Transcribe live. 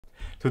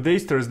Today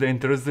is Thursday,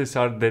 and Thursdays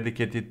are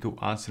dedicated to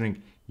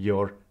answering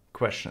your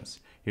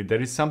questions. If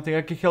there is something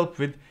I can help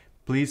with,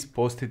 please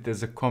post it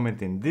as a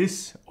comment in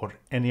this or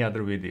any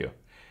other video.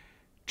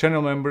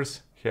 Channel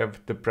members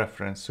have the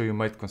preference, so you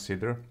might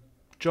consider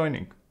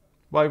joining.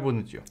 Why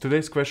wouldn't you?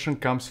 Today's question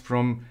comes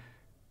from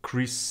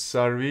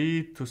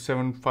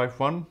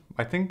ChrisRV2751,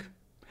 I think.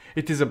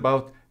 It is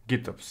about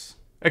GitOps.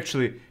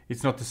 Actually,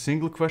 it's not a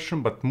single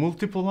question, but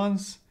multiple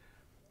ones,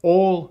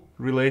 all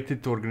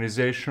related to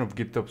organization of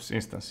GitOps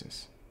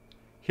instances.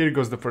 Here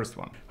goes the first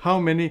one. How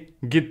many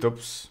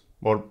GitOps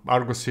or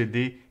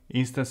ArgoCD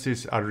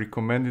instances are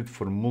recommended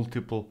for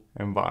multiple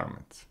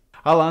environments?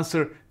 I'll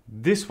answer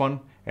this one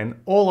and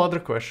all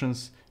other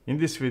questions in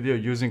this video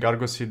using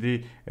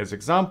ArgoCD as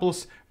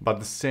examples, but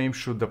the same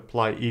should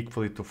apply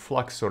equally to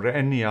Flux or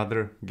any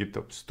other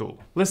GitOps tool.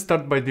 Let's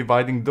start by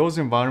dividing those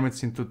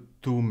environments into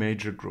two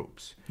major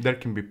groups. There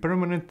can be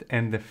permanent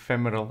and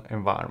ephemeral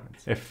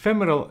environments.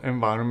 Ephemeral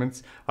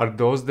environments are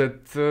those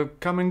that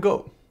come and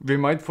go. We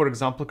might, for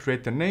example,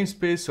 create a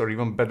namespace, or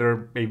even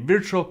better, a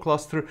virtual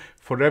cluster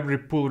for every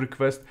pull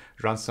request,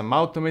 run some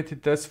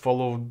automated tests,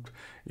 followed,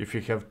 if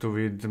you have to,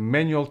 with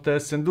manual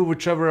tests, and do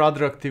whichever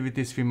other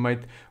activities we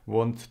might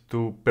want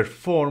to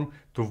perform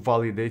to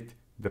validate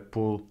the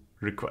pull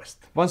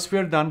request. Once we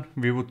are done,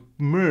 we would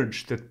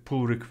merge that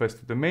pull request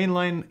to the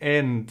mainline,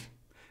 and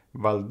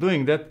while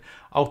doing that,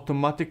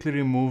 automatically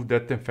remove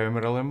that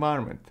ephemeral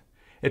environment.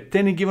 At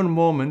any given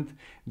moment,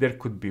 there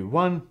could be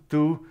 1,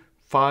 2,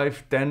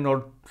 5, 10,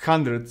 or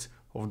hundreds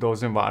of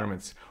those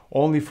environments,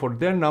 only for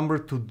their number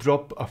to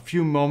drop a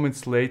few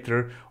moments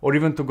later or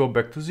even to go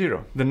back to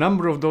zero. The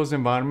number of those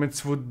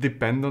environments would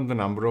depend on the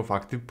number of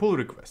active pull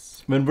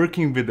requests. When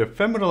working with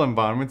ephemeral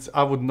environments,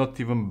 I would not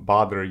even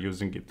bother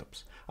using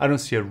GitOps. I don't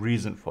see a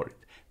reason for it.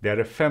 They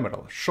are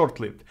ephemeral,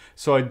 short-lived,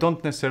 so I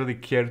don't necessarily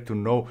care to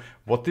know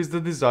what is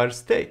the desired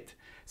state.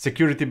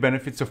 Security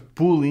benefits of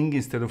pooling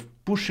instead of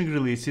pushing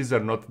releases are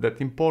not that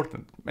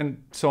important,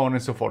 and so on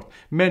and so forth.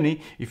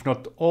 Many, if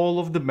not all,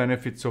 of the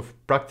benefits of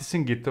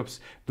practicing GitOps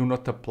do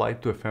not apply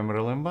to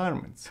ephemeral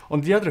environments. On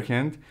the other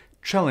hand,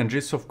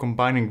 challenges of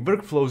combining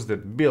workflows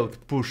that build,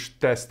 push,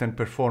 test, and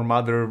perform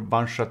other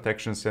one-shot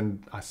actions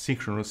and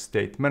asynchronous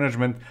state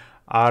management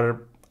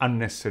are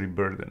unnecessary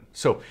burden.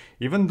 So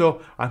even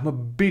though I'm a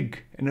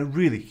big and a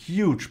really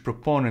huge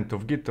proponent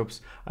of GitOps,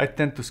 I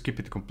tend to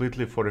skip it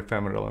completely for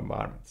ephemeral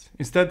environments.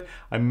 Instead,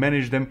 I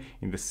manage them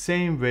in the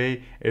same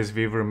way as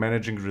we were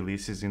managing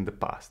releases in the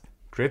past.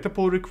 Create a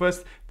pull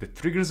request that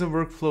triggers a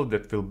workflow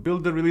that will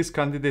build the release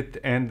candidate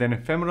and an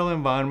ephemeral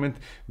environment,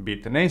 be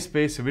it a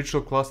namespace, a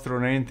virtual cluster,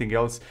 or anything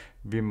else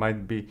we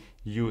might be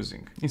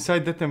using.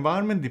 Inside that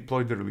environment,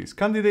 deploy the release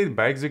candidate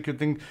by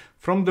executing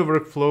from the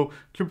workflow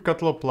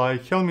kubectl apply,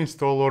 helm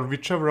install, or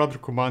whichever other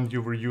command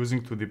you were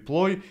using to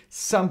deploy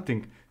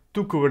something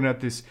to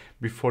Kubernetes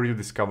before you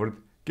discovered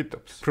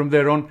GitOps. From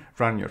there on,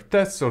 run your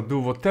tests or do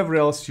whatever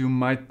else you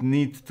might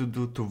need to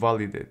do to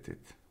validate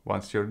it.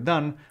 Once you're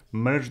done,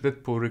 merge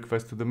that pull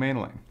request to the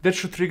mainline. That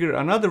should trigger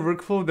another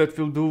workflow that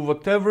will do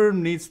whatever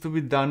needs to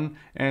be done,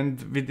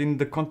 and within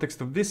the context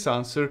of this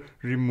answer,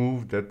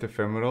 remove that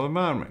ephemeral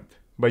environment.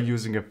 By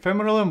using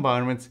ephemeral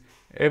environments,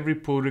 every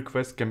pull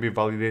request can be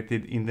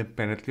validated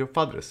independently of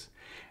others.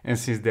 And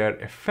since they are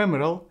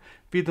ephemeral,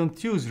 we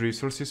don't use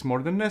resources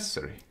more than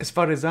necessary. As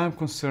far as I'm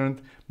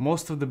concerned,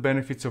 most of the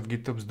benefits of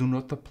GitOps do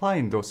not apply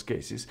in those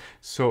cases,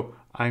 so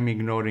I'm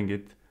ignoring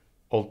it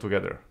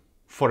altogether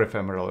for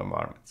ephemeral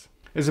environments.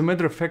 As a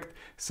matter of fact,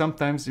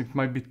 sometimes it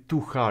might be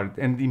too hard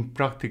and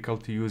impractical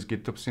to use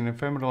GitOps in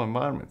ephemeral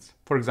environments.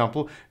 For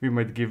example, we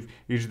might give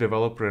each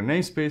developer a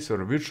namespace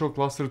or a virtual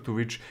cluster to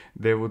which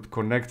they would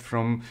connect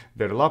from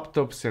their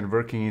laptops, and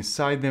working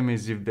inside them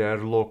as if they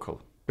are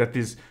local. That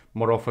is,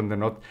 more often than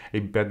not, a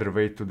better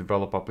way to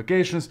develop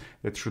applications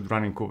that should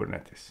run in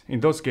Kubernetes. In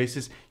those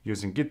cases,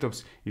 using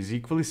GitOps is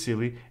equally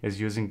silly as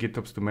using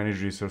GitOps to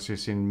manage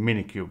resources in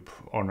Minikube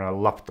on a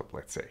laptop,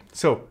 let's say.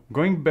 So,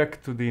 going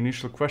back to the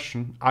initial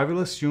question, I will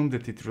assume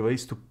that it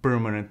relates to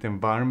permanent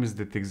environments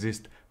that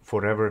exist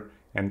forever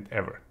and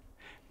ever.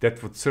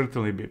 That would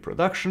certainly be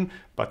production,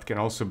 but can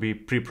also be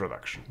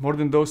pre-production. More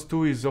than those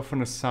two is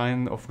often a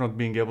sign of not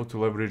being able to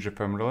leverage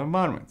ephemeral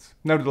environments.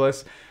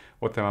 Nevertheless,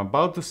 what I'm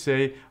about to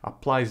say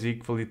applies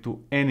equally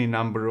to any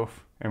number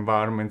of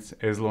environments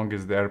as long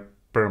as they are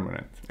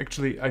permanent.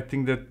 Actually, I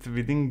think that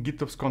within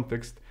GitOps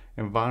context,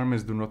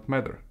 environments do not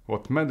matter.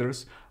 What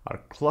matters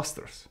are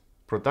clusters.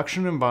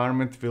 Production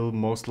environment will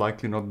most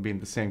likely not be in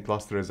the same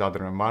cluster as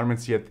other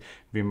environments, yet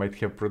we might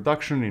have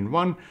production in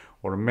one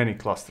or many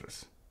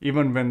clusters.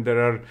 Even when there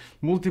are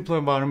multiple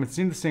environments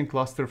in the same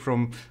cluster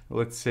from,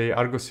 let's say,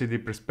 ArgoCD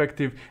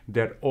perspective,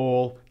 they're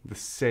all the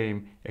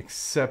same,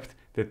 except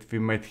that we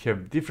might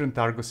have different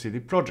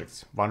ArgoCD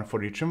projects, one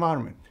for each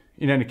environment.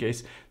 In any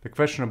case, the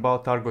question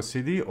about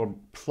ArgoCD or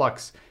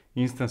Flux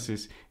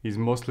instances is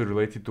mostly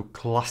related to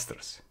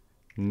clusters,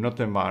 not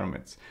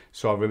environments.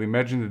 So I will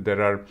imagine that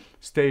there are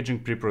staging,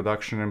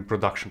 pre-production, and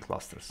production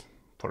clusters,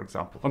 for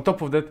example. On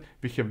top of that,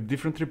 we have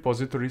different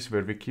repositories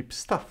where we keep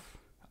stuff.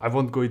 I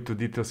won't go into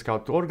details how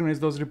to organize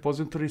those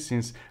repositories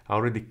since I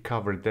already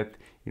covered that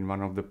in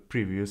one of the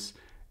previous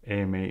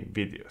AMA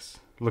videos.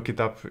 Look it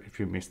up if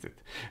you missed it.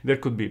 There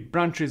could be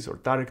branches or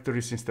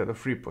directories instead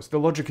of repos. The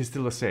logic is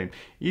still the same.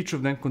 Each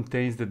of them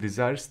contains the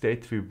desired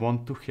state we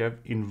want to have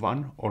in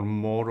one or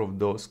more of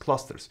those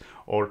clusters,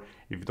 or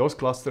if those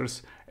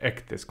clusters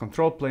act as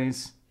control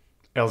planes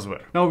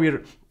elsewhere. Now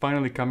we're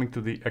finally coming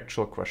to the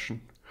actual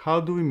question. How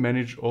do we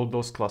manage all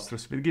those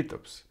clusters with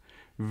GitOps?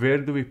 Where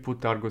do we put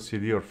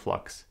ArgoCD or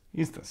Flux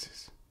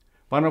instances?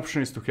 One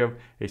option is to have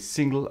a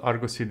single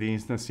ArgoCD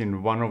instance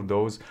in one of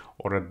those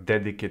or a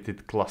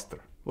dedicated cluster.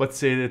 Let's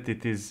say that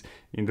it is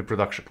in the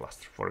production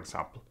cluster, for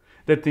example.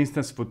 That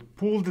instance would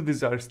pull the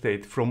desired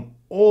state from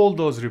all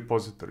those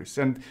repositories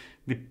and,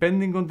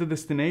 depending on the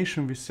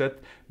destination we set,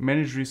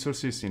 manage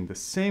resources in the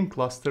same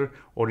cluster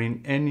or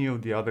in any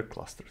of the other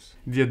clusters.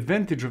 The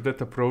advantage of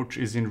that approach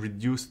is in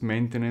reduced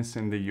maintenance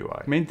and the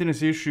UI.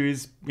 Maintenance issue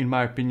is, in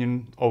my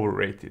opinion,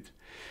 overrated.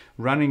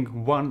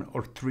 Running 1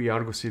 or 3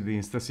 ArgoCD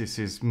instances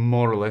is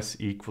more or less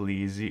equally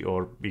easy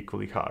or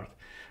equally hard.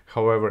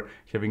 However,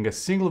 having a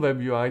single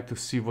web UI to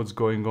see what's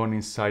going on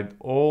inside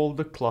all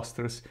the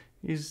clusters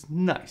is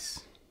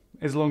nice,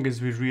 as long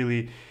as we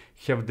really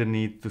have the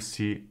need to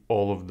see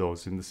all of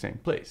those in the same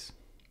place.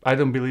 I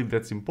don't believe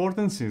that's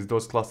important since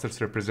those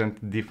clusters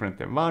represent different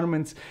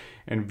environments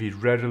and we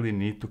rarely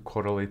need to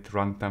correlate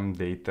runtime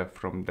data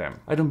from them.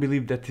 I don't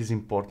believe that is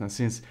important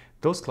since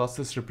those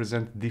clusters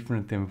represent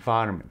different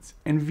environments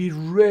and we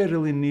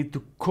rarely need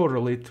to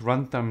correlate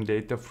runtime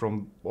data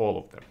from all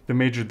of them. The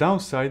major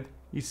downside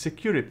is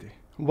security.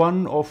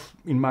 One of,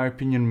 in my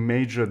opinion,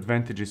 major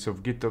advantages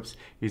of GitOps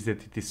is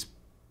that it is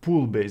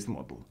pool-based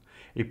model.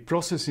 A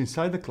process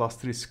inside the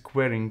cluster is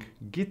querying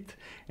Git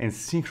and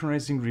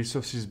synchronizing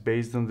resources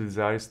based on the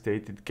desired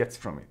state it gets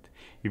from it.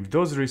 If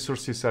those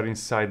resources are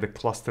inside the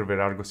cluster where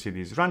ArgoCD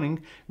is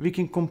running, we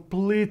can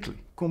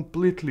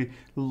completely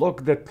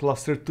lock that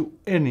cluster to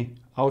any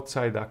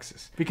outside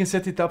access. We can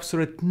set it up so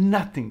that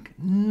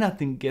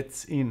nothing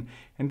gets in.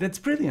 And that's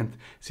brilliant,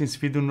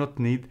 since we do not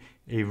need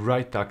a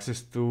write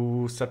access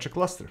to such a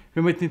cluster.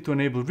 We might need to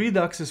enable read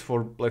access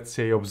for, let's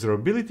say,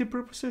 observability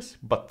purposes,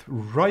 but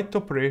write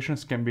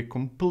operations can be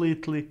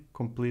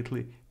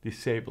completely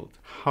disabled.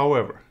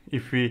 However,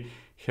 if we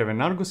have an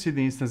ArgoCD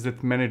instance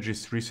that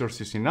manages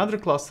resources in other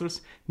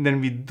clusters,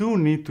 then we do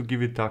need to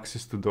give it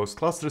access to those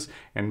clusters,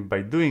 and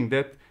by doing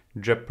that,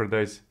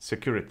 jeopardize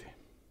security.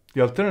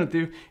 The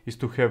alternative is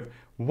to have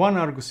one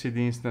ArgoCD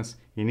instance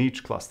in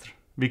each cluster.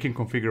 We can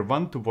configure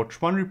one to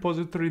watch one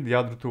repository, the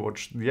other to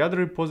watch the other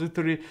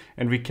repository,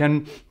 and we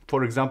can,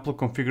 for example,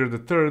 configure the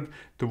third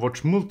to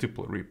watch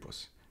multiple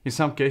repos. In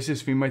some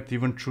cases, we might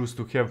even choose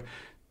to have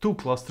two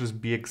clusters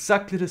be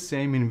exactly the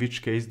same, in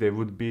which case they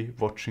would be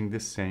watching the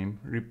same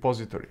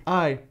repository.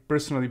 I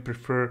personally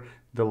prefer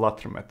the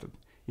latter method.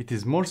 It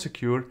is more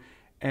secure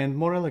and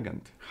more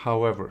elegant.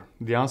 However,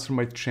 the answer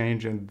might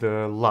change at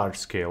the large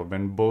scale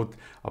when both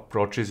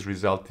approaches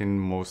result in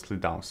mostly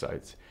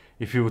downsides.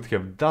 If you would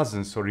have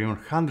dozens or even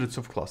hundreds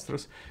of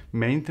clusters,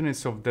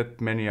 maintenance of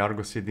that many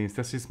ArgoCD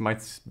instances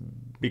might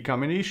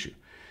become an issue.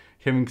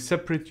 Having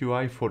separate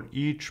UI for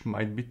each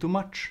might be too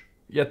much.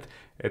 Yet,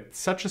 at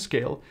such a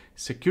scale,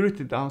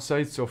 security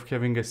downsides of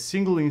having a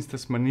single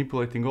instance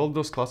manipulating all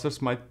those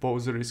clusters might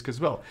pose a risk as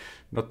well.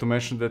 Not to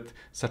mention that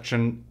such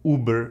an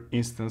Uber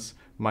instance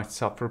might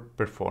suffer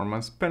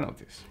performance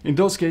penalties. In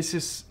those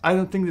cases, I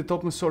don't think that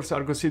open source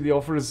ArgoCD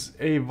offers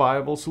a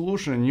viable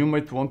solution, and you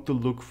might want to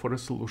look for a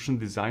solution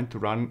designed to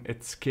run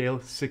at scale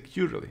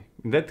securely.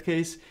 In that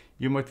case,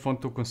 you might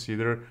want to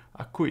consider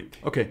a quit.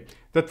 Okay,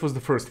 that was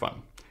the first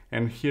one.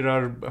 And here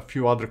are a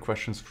few other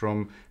questions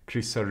from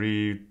Chris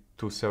Ari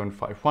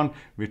 2751,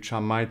 which I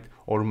might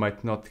or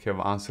might not have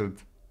answered.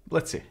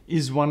 Let's see,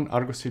 is one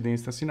ArgoCD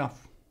instance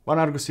enough? One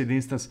ArgoCD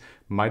instance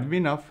might be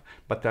enough,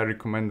 but I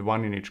recommend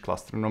one in each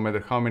cluster, no matter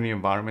how many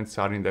environments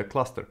are in that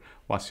cluster.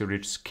 Once you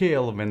reach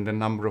scale, when the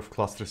number of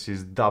clusters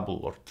is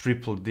double or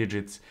triple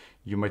digits,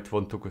 you might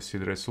want to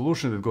consider a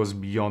solution that goes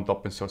beyond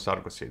open source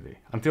ArgoCD.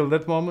 Until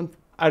that moment,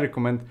 I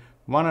recommend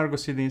one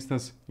ArgoCD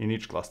instance in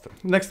each cluster.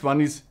 Next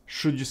one is,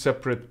 should you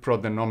separate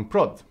prod and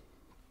non-prod?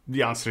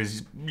 The answer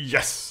is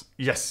yes,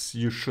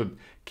 you should.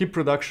 Keep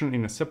production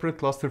in a separate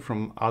cluster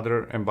from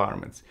other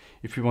environments.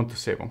 If you want to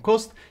save on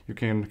cost, you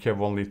can have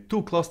only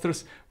two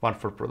clusters, one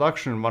for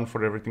production and one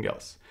for everything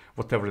else,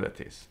 whatever that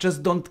is.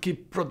 Just don't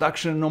keep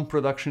production and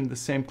non-production in the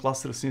same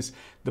cluster, since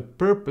the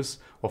purpose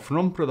of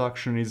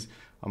non-production is,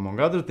 among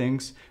other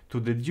things, to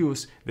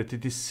deduce that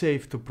it is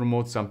safe to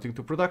promote something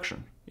to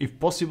production. If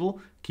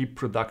possible, keep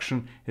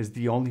production as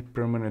the only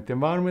permanent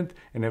environment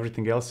and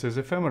everything else as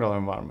ephemeral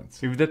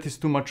environments. If that is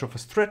too much of a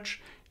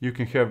stretch, you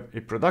can have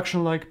a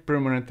production-like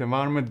permanent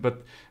environment,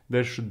 but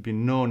there should be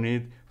no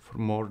need for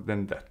more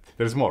than that.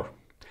 There's more.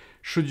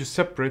 Should you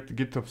separate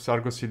GitOps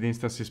ArgoCD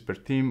instances per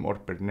team or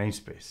per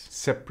namespace?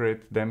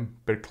 Separate them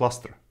per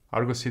cluster.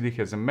 ArgoCD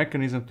has a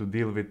mechanism to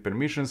deal with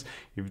permissions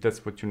if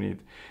that's what you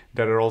need.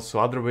 There are also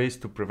other ways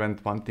to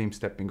prevent one team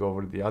stepping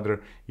over the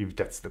other if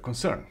that's the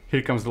concern.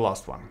 Here comes the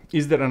last one.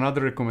 Is there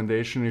another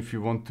recommendation if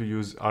you want to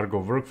use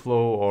Argo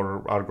workflow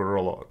or Argo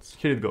rollouts?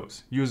 Here it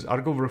goes. Use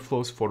Argo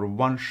workflows for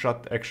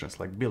one-shot actions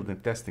like building,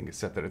 testing,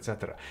 etc.,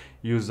 etc.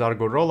 Use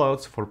Argo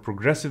rollouts for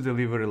progressive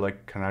delivery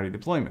like canary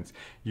deployments.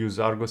 Use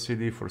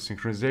ArgoCD for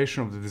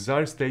synchronization of the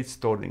desired state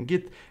stored in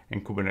Git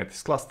and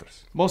Kubernetes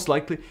clusters. Most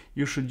likely,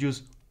 you should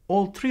use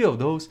all three of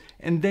those,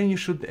 and then you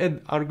should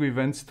add Argo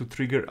events to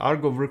trigger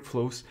Argo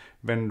workflows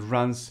when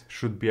runs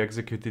should be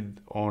executed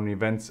on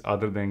events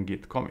other than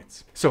Git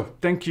commits. So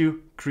thank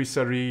you,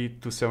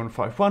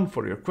 ChrisRe2751,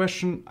 for your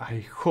question.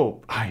 I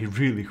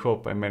really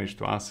hope I managed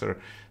to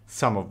answer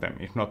some of them,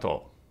 if not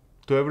all.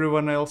 To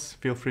everyone else,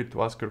 feel free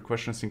to ask your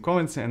questions in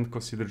comments and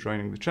consider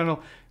joining the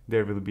channel.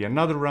 There will be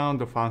another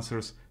round of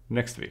answers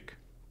next week.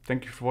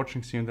 Thank you for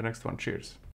watching. See you in the next one. Cheers.